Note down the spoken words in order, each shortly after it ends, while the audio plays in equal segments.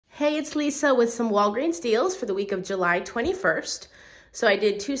Hey, it's Lisa with some Walgreens deals for the week of July 21st. So I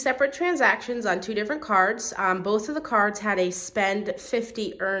did two separate transactions on two different cards. Both of the cards had a spend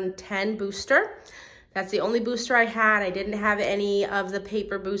 50, earn 10 booster. That's the only booster I had. I didn't have any of the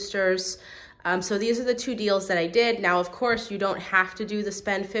paper boosters. So these are the two deals that I did. Now, of course, you don't have to do the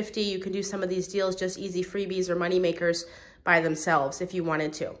spend 50. You can do some of these deals just easy freebies or money makers by themselves if you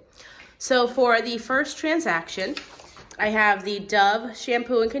wanted to. So for the first transaction, I have the Dove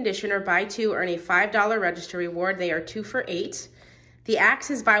shampoo and conditioner, buy two, earn a $5 register reward. They are 2 for $8. The Axe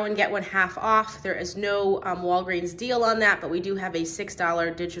is buy one, get one half off. There is no Walgreens deal on that, but we do have a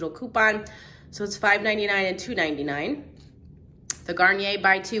 $6 digital coupon. So it's $5.99 and $2.99. The Garnier,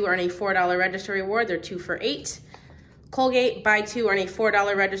 buy two, earn a $4 register reward. They're 2 for $8. Colgate, buy two, earn a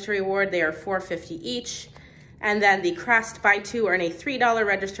 $4 register reward. They are $4.50 each. And then the Crest, buy two, earn a $3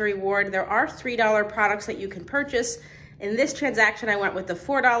 register reward. There are $3 products that you can purchase. In this transaction, I went with the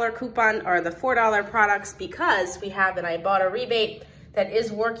 $4 coupon or the $4 products because we have an ibotta rebate that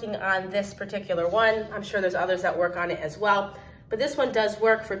is working on this particular one. I'm sure there's others that work on it as well, but this one does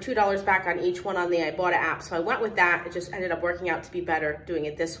work for $2 back on each one on the Ibotta app. So I went with that. It just ended up working out to be better doing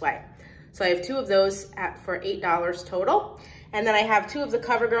it this way. So I have two of those for $8 total. And then I have two of the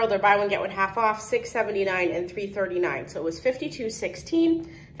CoverGirl. They're buy one, get one half off, $6.79 and $3.39. So it was $52.16.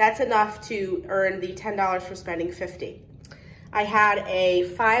 That's enough to earn the $10 for spending $50. I had a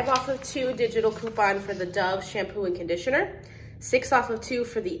 5 off of 2 digital coupon for the Dove shampoo and conditioner, 6 off of 2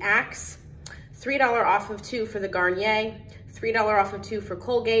 for the Axe, $3 off of 2 for the Garnier, $3 off of 2 for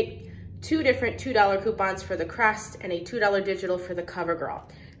Colgate, 2 different $2 coupons for the Crest, and a $2 digital for the CoverGirl.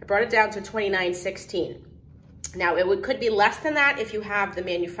 I brought it down to $29.16. Now it could be less than that if you have the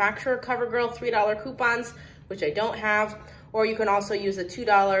manufacturer CoverGirl $3 coupons, which I don't have, or you can also use a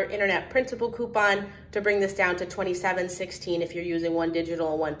 $2 internet printable coupon to bring this down to $27.16 if you're using one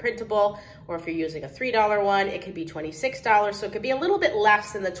digital and one printable, or if you're using a $3 one, it could be $26. So it could be a little bit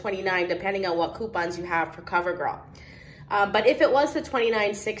less than the $29 depending on what coupons you have for CoverGirl. But if it was the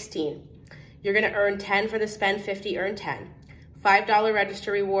 $29.16, you're gonna earn 10 for the spend 50, earn 10. $5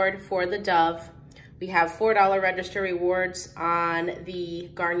 register reward for the Dove. We have $4 register rewards on the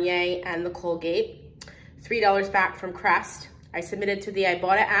Garnier and the Colgate. $3 back from Crest. I submitted to the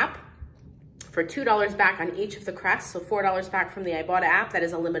Ibotta app for $2 back on each of the Crest, so $4 back from the Ibotta app. That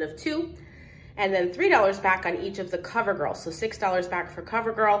is a limit of 2. And then $3 back on each of the CoverGirl, so $6 back for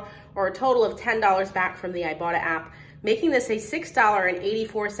CoverGirl, or a total of $10 back from the Ibotta app, making this a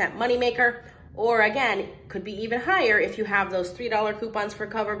 $6.84 moneymaker. Or again, could be even higher if you have those $3 coupons for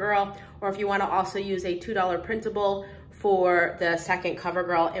CoverGirl, or if you want to also use a $2 printable for the second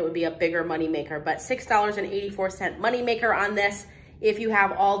CoverGirl, it would be a bigger money maker. But $6.84 money maker on this if you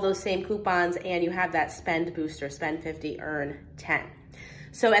have all those same coupons and you have that spend booster, spend 50, earn 10.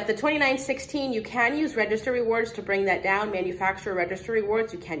 So at the $29.16, you can use register rewards to bring that down. Manufacturer register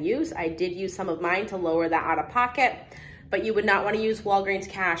rewards you can use. I did use some of mine to lower that out of pocket, but you would not want to use Walgreens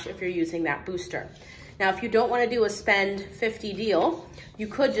cash if you're using that booster. Now, if you don't want to do a spend 50 deal, you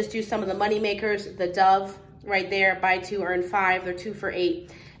could just do some of the money makers, the Dove right there, buy two, earn 5, they're 2 for $8,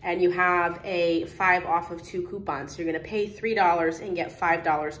 and you have a 5 off of 2 coupons. So you're gonna pay $3 and get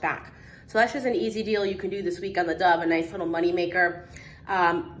 $5 back. So that's just an easy deal you can do this week on the Dove, a nice little money maker.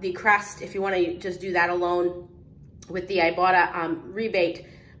 The Crest, if you wanna just do that alone with the Ibotta rebate,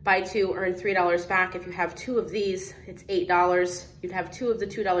 buy two, earn $3 back. If you have 2 of these, it's $8. You'd have 2 of the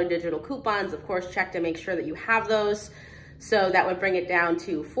 $2 digital coupons. Of course, check to make sure that you have those. So that would bring it down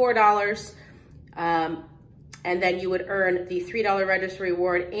to $4. And then you would earn the $3 register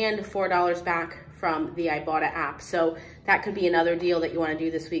reward and $4 back from the Ibotta app. So that could be another deal that you wanna do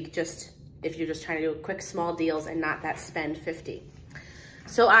this week, just if you're just trying to do quick small deals and not that spend 50.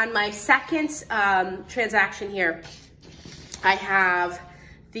 So on my second transaction here, I have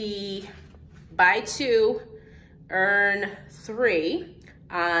the buy two, earn 3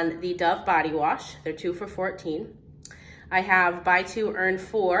 on the Dove body wash. They're 2 for 14. I have buy two, earn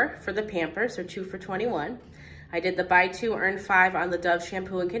 4 for the Pampers. They're 2 for 21. I did the buy two, earn 5 on the Dove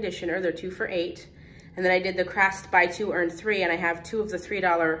shampoo and conditioner. They're 2 for 8. And then I did the Crest buy two, earn 3, and I have 2 of the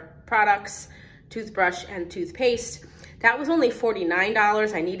 $3 products, toothbrush and toothpaste. That was only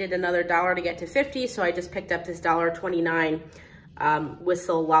 $49. I needed another $1 to get to 50, so I just picked up this $1.29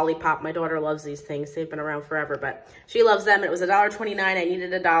 whistle lollipop. My daughter loves these things. They've been around forever, but she loves them. It was $1.29. I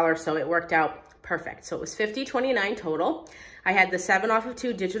needed $1, so it worked out perfect. So it was $50.29 total. I had the 7 off of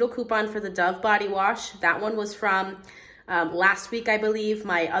 2 digital coupon for the Dove body wash. That one was from last week, I believe.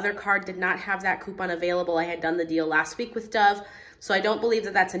 My other card did not have that coupon available. I had done the deal last week with Dove, so I don't believe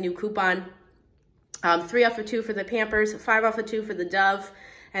that that's a new coupon. 3 off of 2 for the Pampers, 5 off of 2 for the Dove,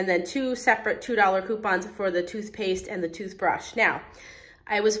 and then 2 separate $2 coupons for the toothpaste and the toothbrush. Now,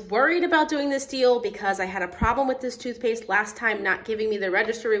 I was worried about doing this deal because I had a problem with this toothpaste last time not giving me the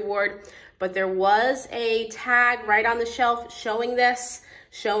register reward, but there was a tag right on the shelf showing this,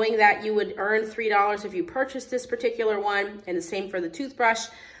 showing that you would earn $3 if you purchased this particular one, and the same for the toothbrush.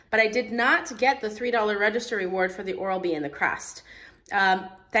 But I did not get the $3 register reward for the Oral-B and the Crest.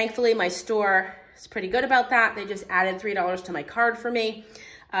 Thankfully, my store is pretty good about that. They just added $3 to my card for me.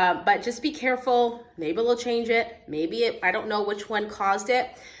 But just be careful. Maybe they'll change it. I don't know which one caused it,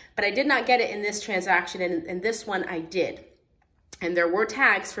 but I did not get it in this transaction, and in this one I did. And there were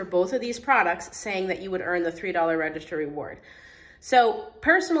tags for both of these products saying that you would earn the $3 register reward. So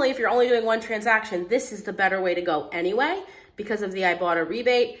personally, if you're only doing one transaction, this is the better way to go anyway, because of the ibotta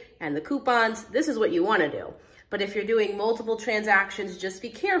rebate and the coupons. This is what you want to do. But if you're doing multiple transactions, just be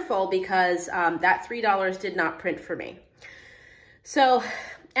careful, because that $3 did not print for me. So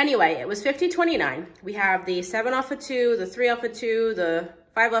anyway, it was $50.29. We have the 7 off of 2, the 3 off of 2, the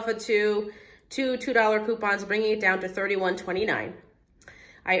 5 off of 2, two $2 coupons, bringing it down to $31.29.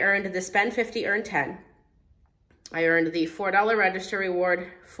 I earned the spend 50, earn 10. I earned the $4 register reward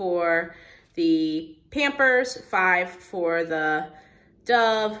for the Pampers, 5 for the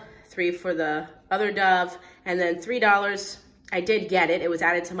Dove, 3 for the other Dove, and then $3, I did get it. It was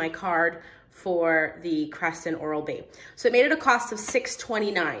added to my card for the Crest and Oral-B. So it made it a cost of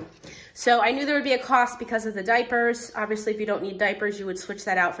 $6.29. So I knew there would be a cost because of the diapers. Obviously, if you don't need diapers, you would switch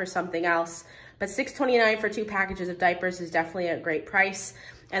that out for something else. But $6.29 for 2 packages of diapers is definitely a great price.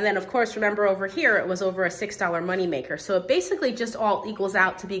 And then, of course, remember over here, it was over a $6 moneymaker. So it basically just all equals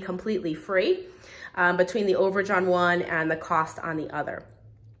out to be completely free between the overage on one and the cost on the other.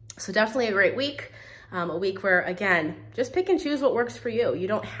 So definitely a great week. A week where, again, just pick and choose what works for you. You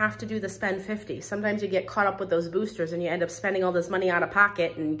don't have to do the spend 50. Sometimes you get caught up with those boosters and you end up spending all this money out of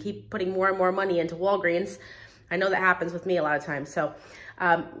pocket and keep putting more and more money into Walgreens. I know that happens with me a lot of times. So,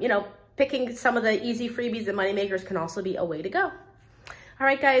 you know, picking some of the easy freebies and money makers can also be a way to go. All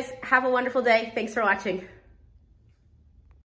right, guys, have a wonderful day. Thanks for watching.